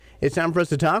It's time for us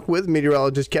to talk with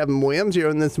meteorologist Kevin Williams here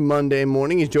on this Monday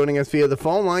morning. He's joining us via the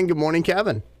phone line. Good morning,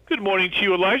 Kevin. Good morning to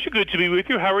you, Elijah. Good to be with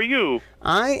you. How are you?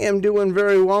 I am doing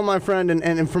very well, my friend,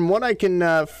 and from what I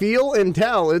can feel and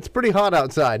tell, it's pretty hot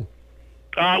outside.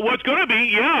 Well, it's going to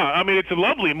be, yeah. I mean, it's a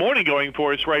lovely morning going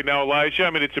for us right now, Elijah. I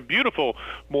mean, it's a beautiful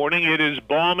morning. It is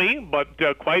balmy, but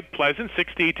quite pleasant.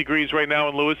 68 degrees right now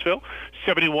in Louisville,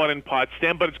 71 in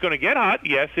Potsdam. But it's going to get hot.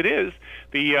 Yes, it is.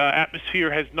 The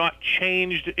atmosphere has not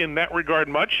changed in that regard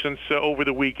much since over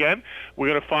the weekend. We're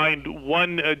going to find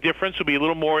one difference will be a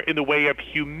little more in the way of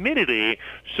humidity,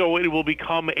 so it will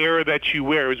become air that you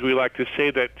wear, as we like to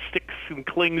say, that sticks and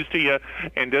clings to you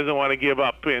and doesn't want to give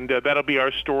up. And that'll be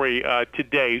our story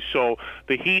today. So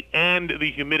the heat and the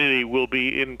humidity will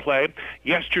be in play.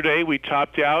 Yesterday, we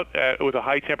topped out with a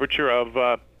high temperature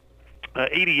of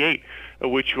 88,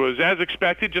 which was as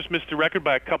expected, just missed the record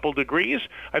by a couple degrees.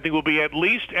 I think we'll be at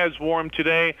least as warm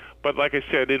today, but like I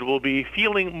said, it will be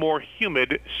feeling more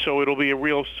humid, so it'll be a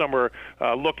real summer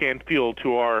look and feel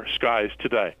to our skies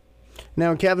today.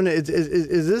 Now, Kevin, is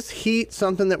this heat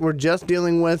something that we're just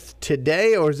dealing with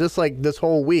today, or is this like this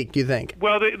whole week, you think?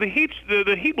 Well, the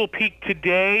heat will peak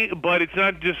today, but it's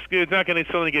not going to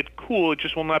suddenly get cool. It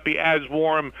just will not be as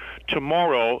warm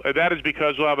tomorrow. That is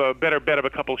because we'll have a better bet of a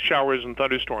couple showers and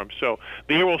thunderstorms. So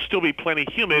the air will still be plenty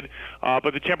humid,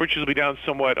 but the temperatures will be down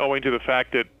somewhat owing to the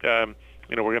fact that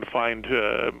we're going to find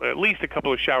at least a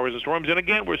couple of showers and storms. And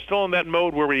again, we're still in that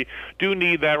mode where we do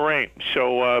need that rain.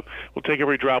 So we'll take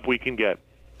every drop we can get.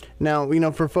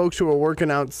 Now, for folks who are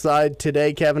working outside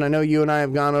today, Kevin, I know you and I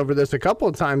have gone over this a couple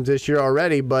of times this year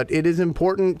already, but it is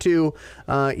important to,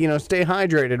 stay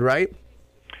hydrated, right?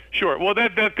 Sure. Well,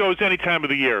 that goes any time of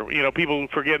the year. People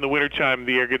forget in the wintertime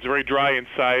the air gets very dry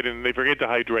inside and they forget to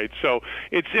hydrate. So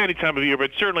it's any time of the year.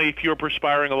 But certainly if you're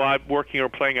perspiring a lot, working or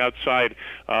playing outside,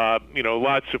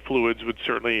 lots of fluids would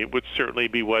certainly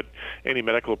be what any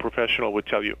medical professional would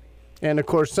tell you. And, of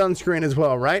course, sunscreen as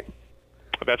well, right?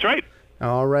 That's right.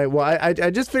 All right. Well,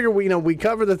 I just figure we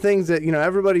cover the things that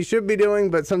everybody should be doing,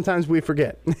 but sometimes we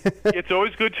forget. It's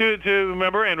always good to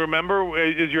remember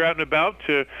as you're out and about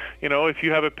to if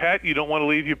you have a pet, you don't want to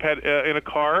leave your pet in a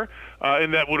car,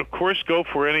 and that would of course go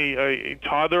for any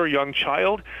toddler or young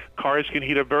child. Cars can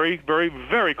heat up very, very,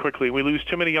 very quickly. We lose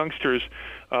too many youngsters,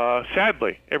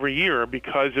 sadly, every year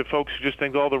because of folks who just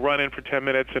think, they'll run in for 10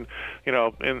 minutes and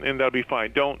that'll be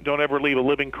fine. Don't ever leave a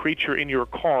living creature in your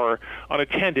car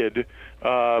unattended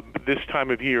this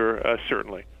time of year,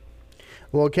 certainly.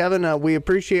 Well, Kevin, we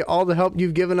appreciate all the help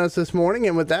you've given us this morning.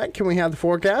 And with that, can we have the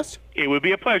forecast? It would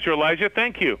be a pleasure, Elijah.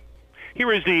 Thank you. Here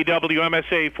is the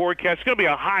WMSA forecast. It's going to be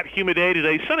a hot, humid day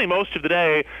today. Sunny most of the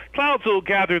day. Clouds will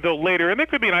gather, though, later, and there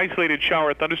could be an isolated shower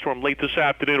or thunderstorm late this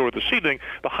afternoon or this evening.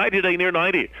 The high today near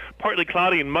 90. Partly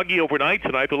cloudy and muggy overnight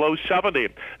tonight, the low 70.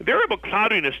 Variable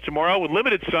cloudiness tomorrow with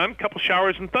limited sun, couple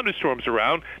showers and thunderstorms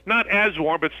around. Not as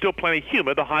warm, but still plenty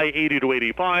humid. The high 80 to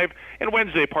 85. And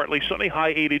Wednesday, partly sunny,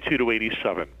 high 82 to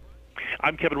 87.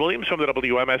 I'm Kevin Williams from the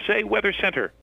WMSA Weather Center.